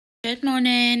Good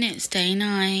morning, it's day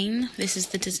 9. This is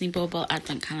the Disney Bauble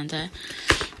Advent Calendar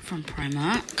from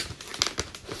Primark.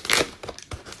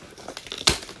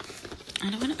 I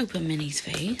don't want to open Minnie's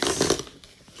face.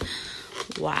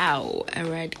 Wow, a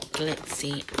red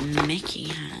glitzy Mickey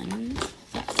hand.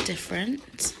 That's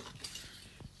different.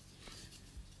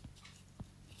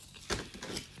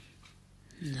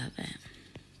 Love it.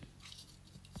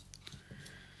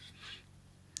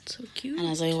 So cute. And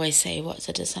as I always say, what's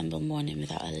a December morning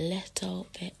without a little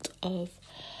bit of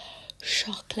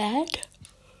chocolate?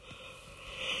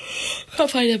 Can't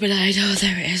find a banana. Oh,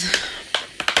 there it is.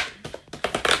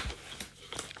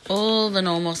 All the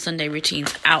normal Sunday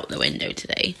routines out the window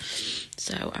today.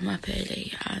 So I'm up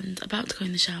early and about to go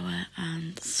in the shower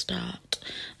and start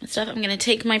my stuff. I'm going to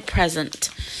take my present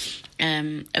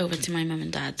over to my mum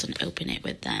and dad's and open it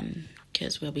with them,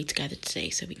 because we'll be together today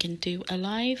so we can do a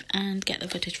live and get the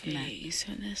footage from there.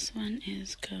 So this one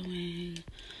is going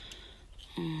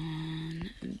on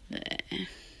there.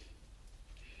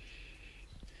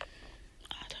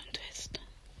 Oh, don't twist.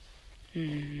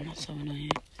 That's so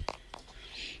annoying.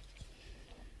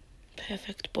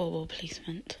 Perfect bauble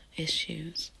placement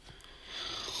issues.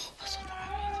 What's on the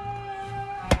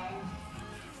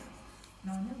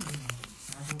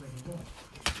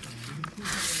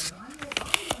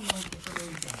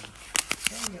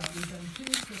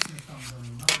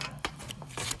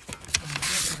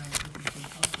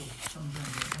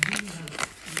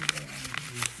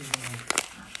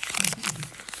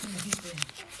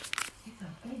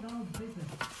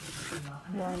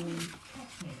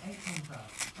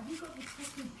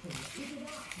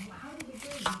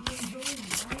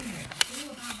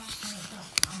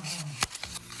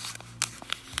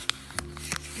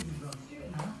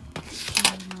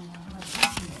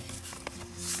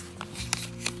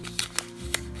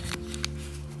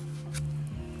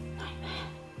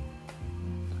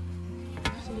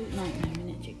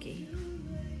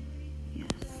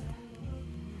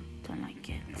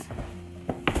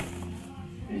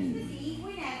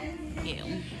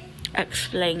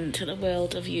Explain to the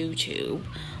world of YouTube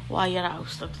why your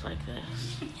house looks like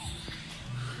this.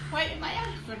 Why did my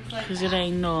house look like that? Because it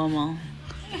ain't normal.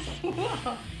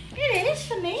 It is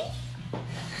for me.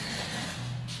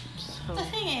 So, The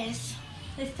thing is,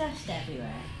 there's dust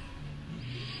everywhere.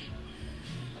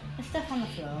 There's stuff on the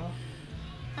floor.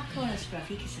 That corner's scruffy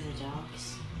because of the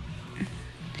dogs. yeah,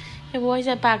 but why is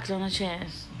there bags on the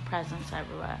chairs? Presents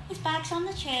everywhere. There's bags on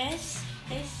the chairs.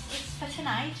 This is for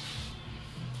tonight.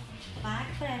 Bag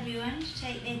for everyone to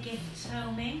take their gifts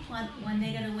home in when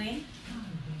they're going to win.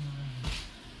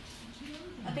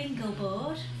 A bingo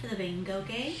board for the bingo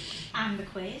game and the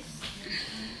quiz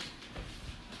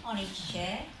on each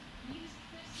chair.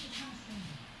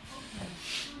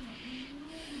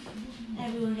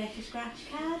 Everyone gets a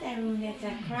scratch card, everyone gets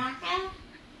a cracker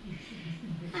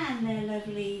and their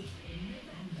lovely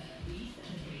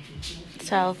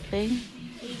Selfie.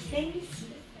 these things.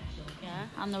 Yeah,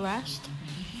 and the rest.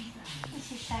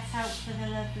 This is set out for the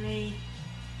lovely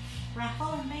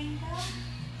raffle and bingo.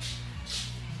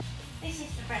 This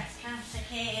is the breast cancer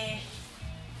care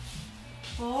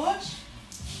board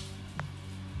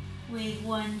with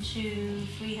 1 to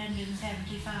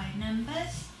 375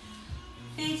 numbers,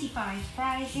 35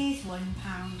 prizes, £1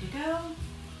 to go,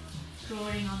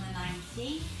 drawing on the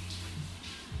 19th.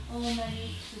 All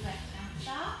money to breast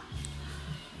cancer.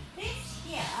 This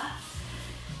here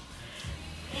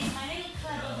is my little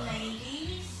club of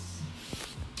ladies.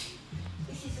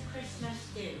 This is a Christmas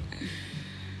do.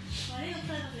 My little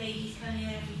club of ladies come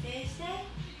here every Thursday.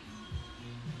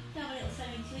 Have a little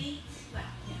something to eat. Well,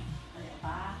 you know, a little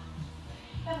bar.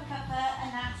 Have a cuppa, a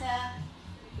natter.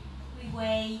 We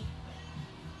weigh.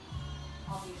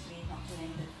 Obviously, it's not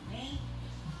doing good for me.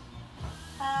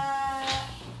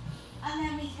 And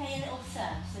then we pay a little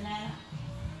subs, and then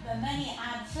the money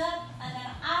adds up, and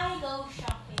then I go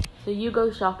shopping. So you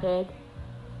go shopping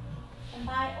And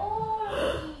buy all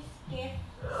of these gifts,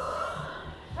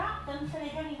 wrap them so they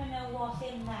don't even know what's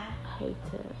in there. I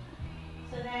hate it.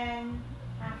 So then,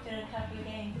 after a couple of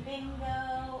games of bingo,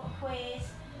 a quiz,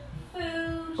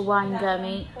 food, A wine that's gum what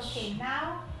I'm each. cooking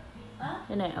now. Huh?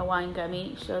 Isn't it? A wine gum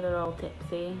each, so they're all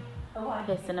tipsy, A wine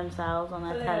pissing themselves on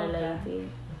their telly lady.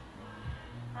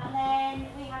 And then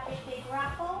we have this big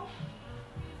raffle.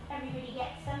 Everybody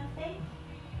gets something.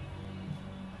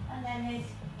 And then there's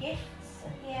gifts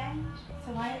at the end.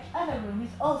 So my other room is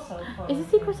also full. Is of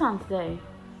it Secret gifts. Santa Day?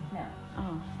 No.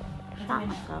 Oh, It's shat been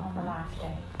myself on the then. last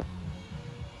day.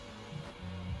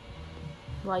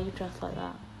 Why are you dressed like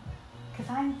that?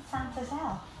 Because I'm Santa's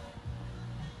elf.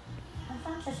 I'm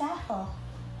Santa's apple.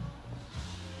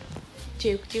 Do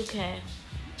you care?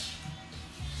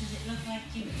 Does it look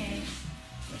like two kids.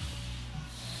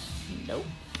 Nope.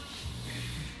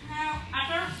 No, I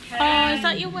don't care. Oh, is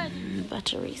that your wedding?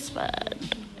 Buttery spread.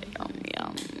 Yum,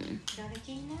 yum. Got it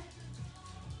in there?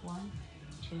 1,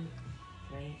 2,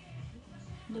 3.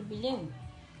 The blue.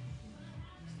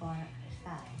 4,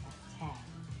 5, that's 10.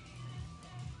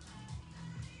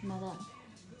 Mother.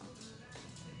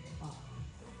 Oh.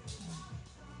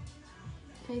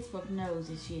 Facebook knows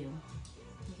it's you.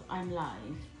 I'm live.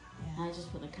 Yeah. And I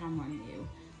just put the camera on you.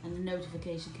 And the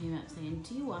notification came up saying,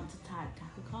 do you want to tag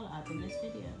Coca-Cola up in this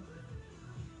video?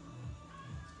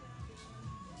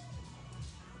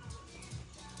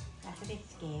 That's a bit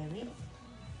scary.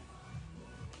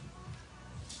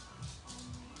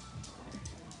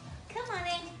 Come on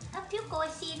in. Up you go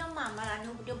see your mama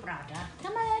and your brother.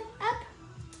 Come on, up,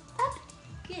 up.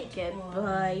 Good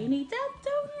boy. You need help,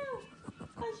 don't you?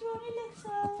 Because you're only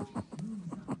little.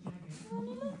 You're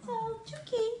only little.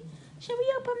 Chucky, shall we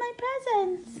open my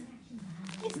presents?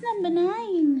 It's number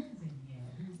 9.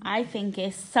 I think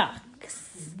it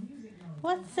sucks.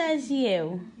 What says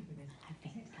you?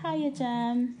 Hiya,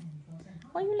 Jam.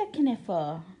 What are you licking it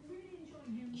for?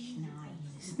 It's nice.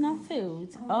 It's not food.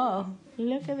 Oh,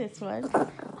 look at this one.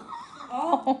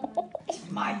 Oh,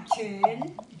 it's my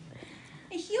turn.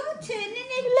 It's your turn, isn't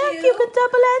it? Look, you could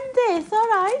double end this. All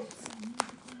right.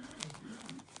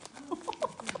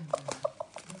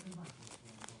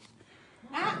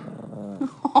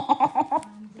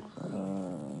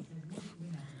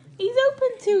 He's open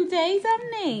 2 days,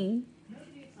 hasn't he?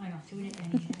 I'm not doing it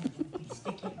anymore.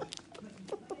 Stick it.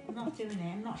 I'm not doing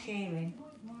it. I'm not sharing.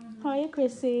 Hiya,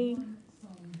 Chrissy.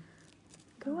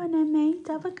 Go on then, mate.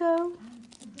 Have a go.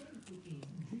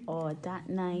 Oh, that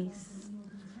nice.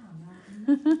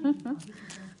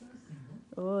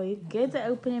 Oh, you're good at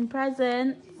opening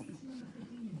presents.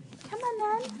 Come on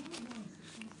then.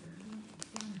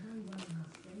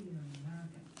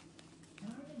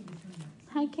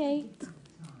 Hi, Kate.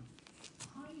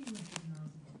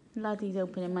 Laddie's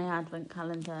opening my advent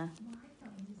calendar.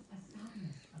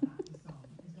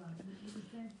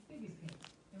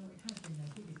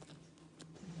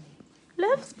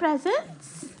 Loves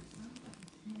presents.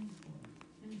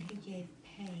 Could you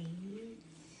pay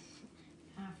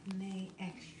half my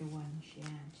extra ones? Yeah,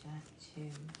 so that's 2.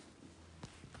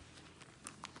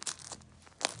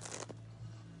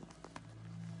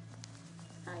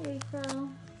 Hi, April.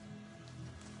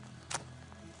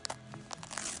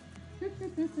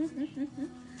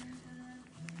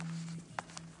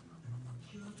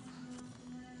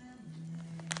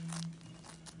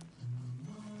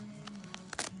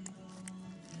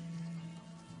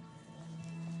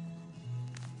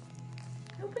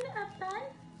 Open it up, then.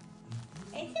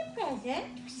 It's a present.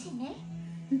 What's in it?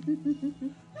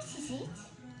 What is it?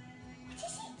 What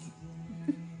is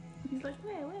it? He's like,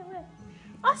 where?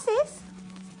 What's this?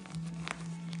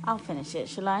 I'll finish it,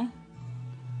 shall I?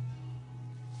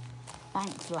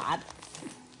 Thanks, lad.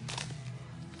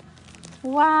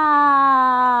 Wow.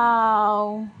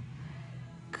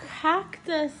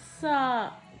 Cactus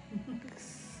socks.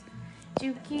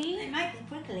 Dookie. It might be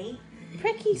prickly.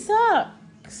 Pricky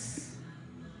socks.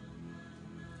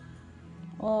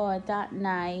 Oh, that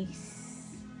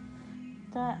nice.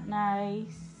 That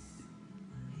nice.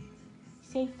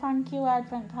 Say thank you,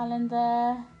 advent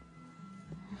calendar.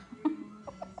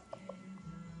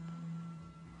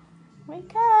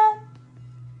 Wake up.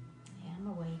 Yeah, I'm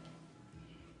awake.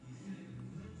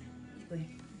 It's good.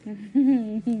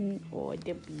 Oh,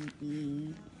 the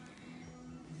baby.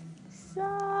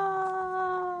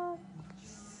 Socks.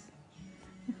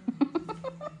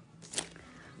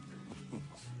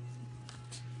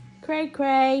 Cray,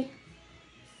 cray.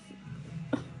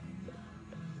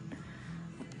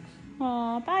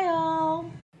 Oh, bye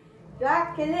all.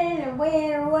 Rocking in the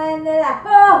wind when the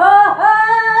ho ho ho.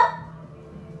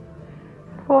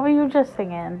 What were you just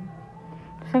singing?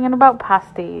 Singing about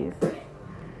pasties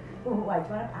Oh, I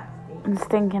want a pasty. and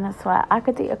stinking of sweat. I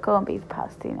could eat a corned beef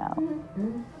pasty now.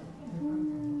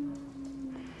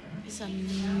 It's a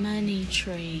money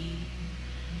tree.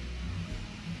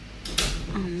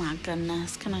 Oh my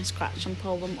goodness. Can I scratch and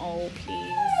pull them all,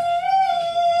 please?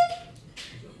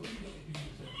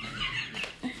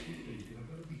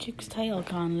 Duke's tail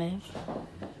can't live.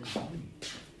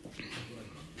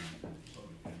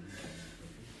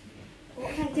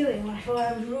 What was I doing? I thought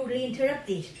I was rudely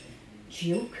interrupted.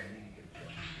 Duke.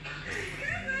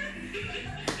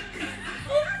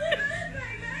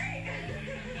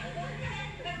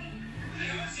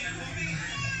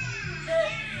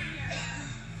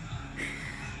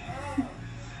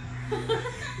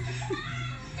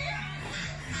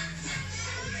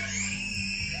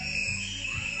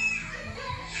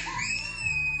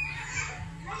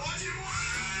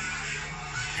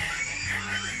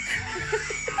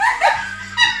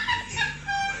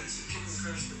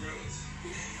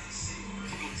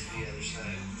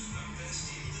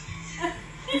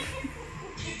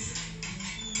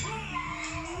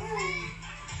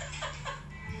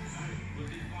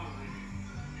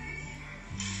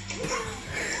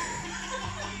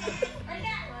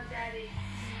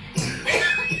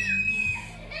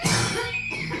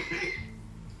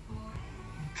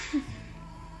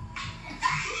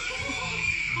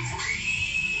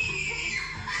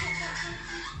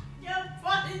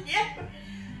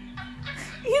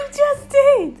 You just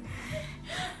did.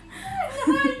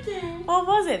 What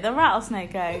was it? The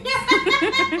rattlesnake egg?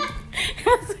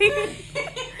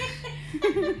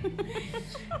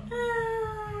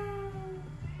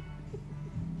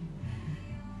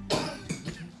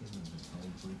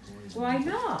 Why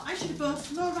not? I should have bought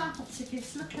some more raffle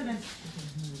tickets. Look at them.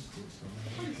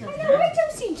 No, I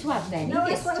don't seem to have many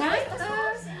this time.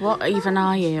 What even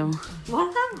are you?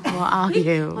 What? What are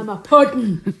you? I'm a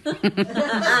pudding.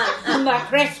 I'm a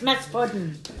Christmas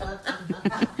pudding.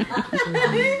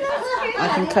 I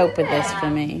can cope with this for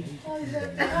me.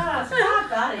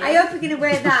 I hope you're going to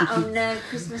wear that on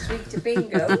Christmas week to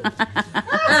bingo.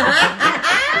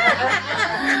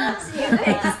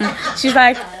 She's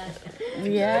like,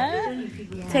 yeah,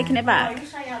 taking it back. I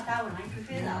wish I had that one. I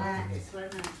prefer that one. This one.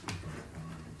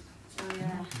 So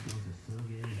yeah.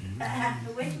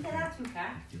 Where did you get that from,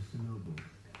 Kat?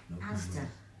 Asda.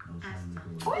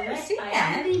 Oh, I've seen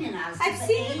that. I've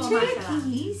seen the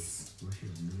turkeys.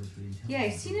 Yeah,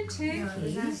 I've seen the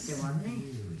turkeys.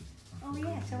 Oh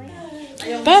yeah, so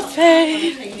yeah. Buffet.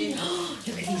 Look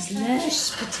at these lush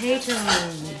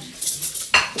potatoes.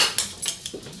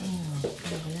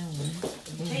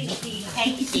 Tasty,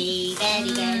 tasty,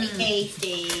 very, very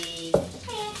tasty.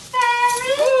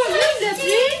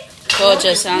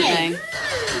 Gorgeous, aren't they?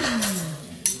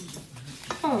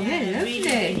 Oh, they're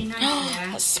lovely.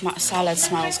 That salad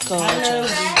smells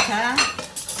gorgeous.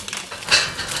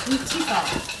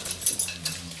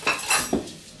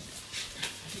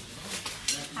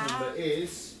 Number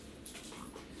is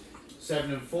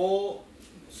 7 and 4,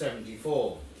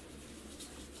 74.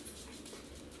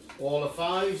 All of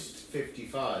 5s,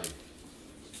 55.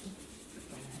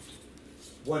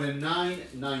 1 and 9,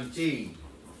 19.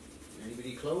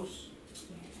 Anybody close?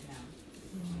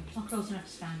 Not close enough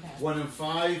to stand out. 1 and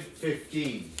 5,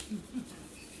 15.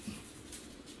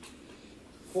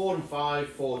 4 and 5,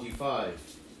 45.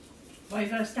 Well, you've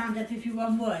got to stand up if you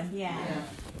won one. Yeah.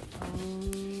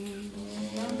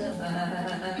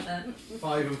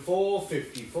 5 and 4,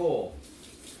 54.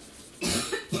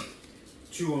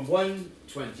 2 and 1,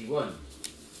 21.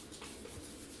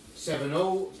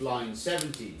 7-0, blind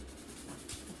 70.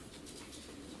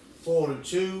 4 and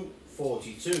 2,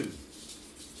 42.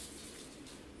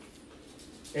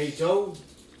 8-0,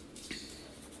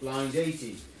 blind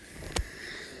 80.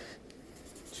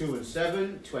 2 and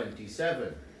 7,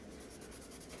 27.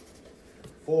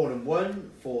 4 and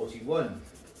 1, 41.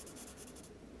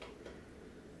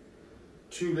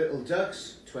 2 little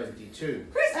ducks, 22.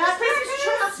 Christmas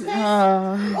tree. Oh.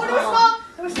 Oh, no, it's not.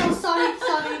 No, it's not.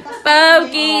 Sorry. That's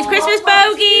Bogies, Christmas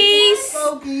bogies.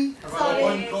 Bogey. Sorry.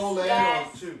 1 goal there or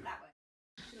 2.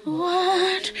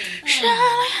 What shall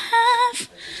I have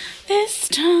this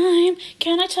time?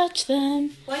 Can I touch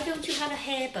them? Why don't you have a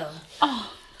hair bow?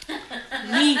 Oh,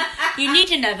 You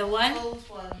need another one. Old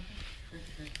one.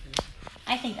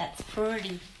 I think that's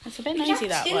pretty. that's a bit noisy,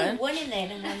 that one. One in there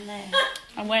and one there.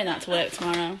 I'm wearing that to work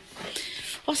tomorrow.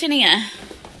 What's in here?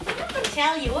 I'm not going to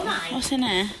tell you, am I? What's in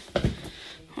here?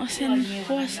 What's in?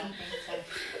 What's?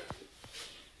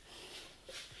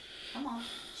 Come on.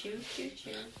 Chew.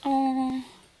 Oh.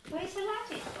 Where's the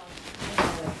ladder?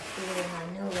 I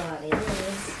know what it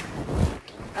is.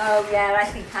 Oh yeah, I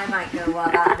think I might know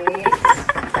what that is.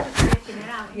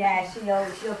 Yeah,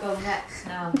 she'll go next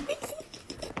now.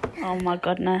 Oh my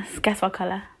goodness. Guess what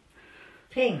colour?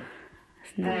 Pink.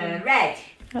 It's not. Red.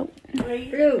 Nope.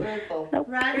 Blue. Nope.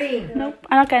 Green. Nope.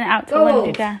 I'm not getting it out till when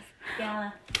you guess.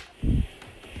 Yellow.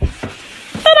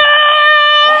 Ta-da!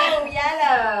 Oh,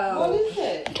 yellow. What is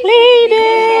it?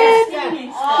 Cleaning!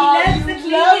 Oh, he loves the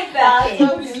cleaning bucket.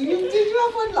 Did you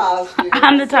have one last week?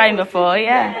 And the time before,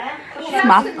 yeah. It's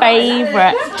my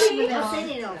favourite.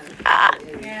 Ah.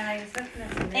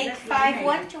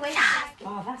 851 to 8.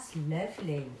 Oh, that's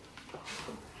lovely.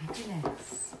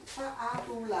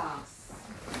 Fabulous.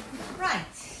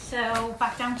 Right, so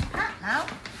back down to Pat now.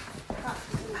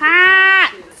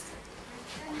 Pat!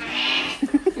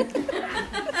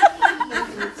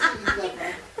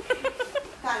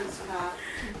 Thanks, Pat.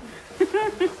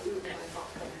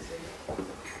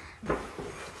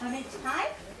 And it's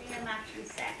time? I'm actually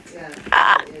set.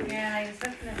 Yeah, I was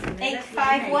looking at it.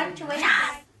 851 to 8.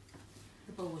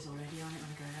 The ball was already on it when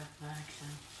I got it out the bag, so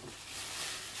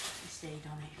I stayed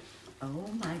on it. Oh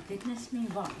my goodness me,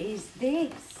 what is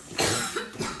this?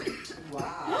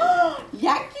 Wow.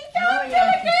 Yankee Candle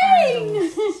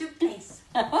again! Suitcase.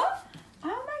 Oh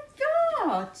my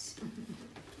god! Is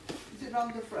it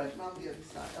round the front, round the other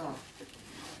side? Oh.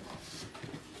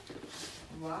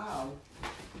 Wow.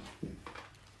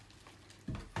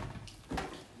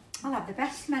 I'll have the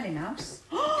best smelling house.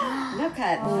 Look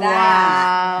at that.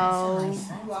 Wow. That's a nice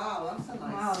scent. Wow, that's a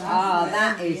nice Oh, scent.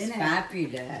 that is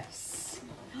fabulous.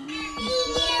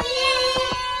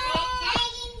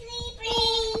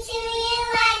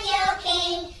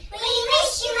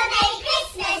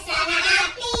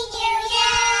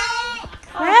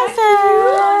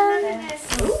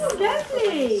 Oh,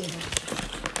 lovely.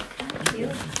 Thank you.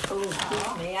 Oh,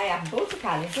 excuse me. I haven't bought a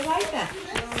calendar either.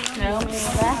 No, me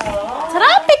neither.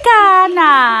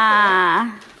 Tropicana.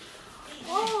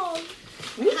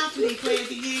 Can't believe where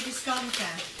the year just gone,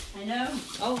 Ken. I know.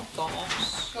 Oh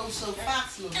gosh. Go so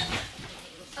fast, love.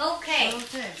 Okay,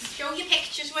 What's this? show your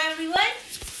pictures where everyone.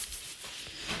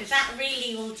 Because that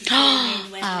really will determine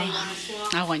whether they want to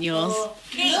swap. I want yours. or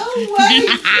cake. No way,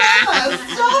 Gemma!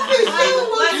 Stop it! So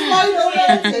much mine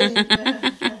already!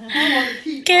 I want to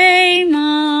keep Game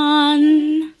on.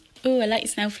 Oh, I like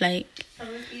snowflake. Some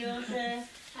of yours,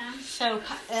 so,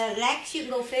 Lex, you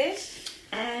can go first.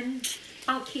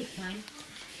 I'll keep mine.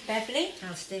 Beverly,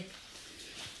 I'll stick.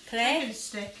 Claire. a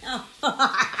stick. Oh.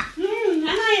 And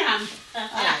I am. I'll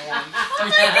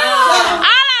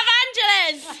have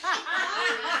Angela's.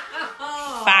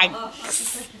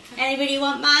 Thanks. Anybody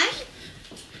want mine?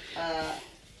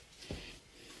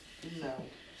 No.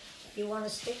 You want a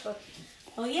stick or...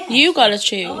 Oh, yeah. You gotta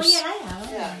choose. Oh, yeah, I have.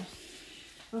 Yeah.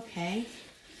 Okay.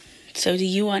 So do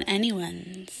you want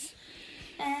anyone's?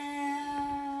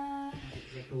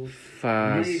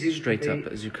 Far straight up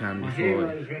as you can My before.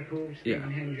 heroes record, Yeah,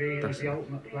 Stephen Hendry, that's the it.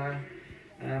 ultimate player.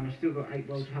 I've still got 8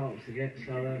 world titles to get,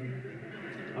 so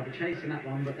I'll be chasing that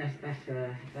one. But that's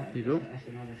you go. that's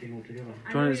another thing altogether. Do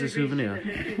you want it as a souvenir?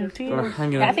 Do you wanna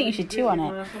hang it Yeah, I up? think you should chew on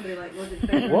it.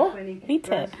 What? Eat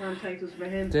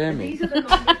it. Dare me.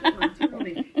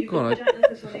 Go on, on.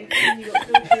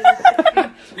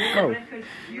 Go.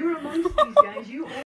 You're amongst these